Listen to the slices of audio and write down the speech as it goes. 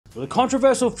Well, a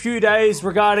controversial few days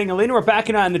regarding Elena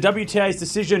Rybakina and the WTA's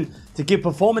decision to give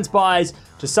performance buys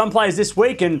to some players this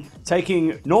week and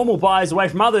taking normal buys away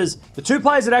from others. The two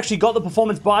players that actually got the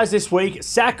performance buys this week,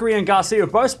 Sakkari and Garcia,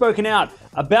 have both spoken out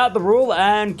about the rule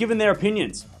and given their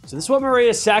opinions. So this is what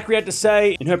Maria Sakkari had to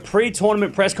say in her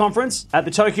pre-tournament press conference at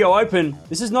the Tokyo Open.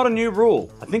 This is not a new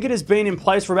rule. I think it has been in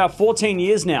place for about 14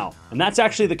 years now, and that's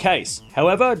actually the case.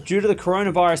 However, due to the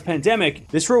coronavirus pandemic,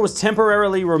 this rule was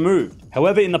temporarily removed.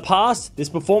 However, in the past, this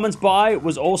performance buy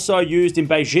was also used in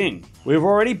Beijing. We've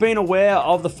already been aware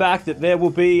of the fact that there will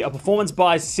be a performance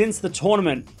buy since the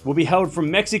tournament will be held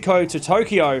from Mexico to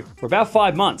Tokyo for about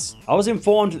 5 months. I was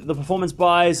informed the performance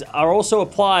buys are also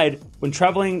applied when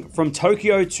traveling from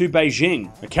Tokyo to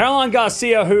Beijing. Now, Caroline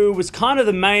Garcia, who was kind of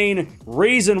the main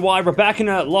reason why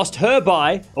Rybakina lost her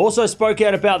bye, also spoke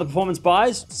out about the performance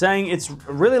buys, saying it's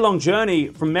a really long journey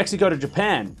from Mexico to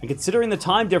Japan, and considering the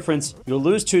time difference, you'll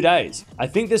lose 2 days. I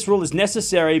think this rule is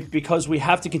necessary because we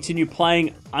have to continue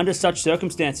playing under such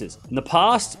circumstances. In the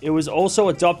past, it was also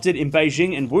adopted in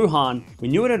Beijing and Wuhan. We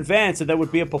knew in advance that there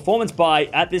would be a performance buy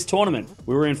at this tournament.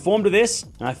 We were informed of this,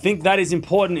 and I think that is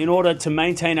important in order to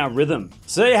maintain our rhythm.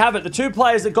 So there you have it, the two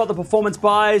players that got the performance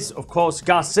buys. Of course,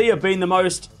 Garcia being the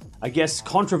most, I guess,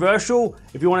 controversial,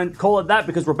 if you want to call it that,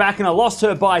 because Rybakina lost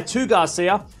her bye to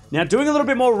Garcia. Now, doing a little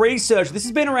bit more research, this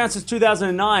has been around since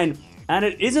 2009, and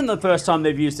it isn't the first time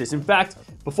they've used this. In fact,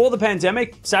 before the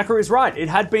pandemic, Sakkari is right. It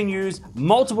had been used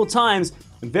multiple times,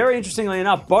 and very interestingly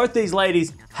enough, both these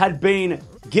ladies had been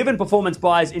given performance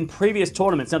buys in previous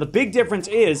tournaments. Now, the big difference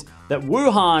is that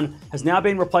Wuhan has now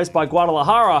been replaced by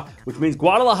Guadalajara, which means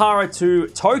Guadalajara to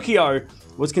Tokyo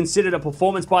was considered a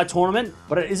performance buy tournament,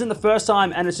 but it isn't the first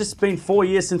time, and it's just been 4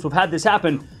 years since we've had this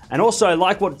happen. And also,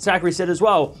 like what Sakkari said as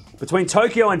well, between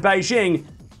Tokyo and Beijing,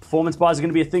 performance buys are going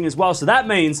to be a thing as well. So that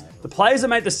means the players that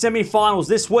make the semi-finals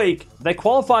this week, they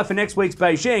qualify for next week's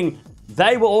Beijing,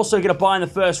 they will also get a bye in the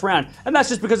first round. And that's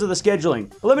just because of the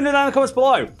scheduling. Let me know down in the comments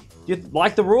below. Do you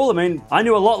like the rule? I mean, I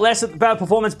knew a lot less about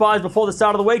performance buys before the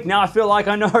start of the week. Now I feel like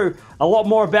I know a lot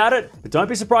more about it. But don't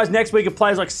be surprised next week if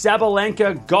players like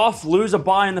Sabalenka, Goff lose a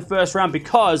bye in the first round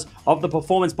because of the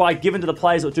performance buy given to the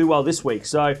players that do well this week.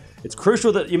 So it's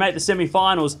crucial that you make the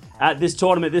semi-finals at this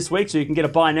tournament this week so you can get a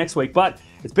bye next week. But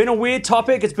it's been a weird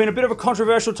topic. It's been a bit of a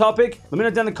controversial topic. Let me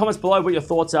know down in the comments below what your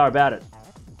thoughts are about it.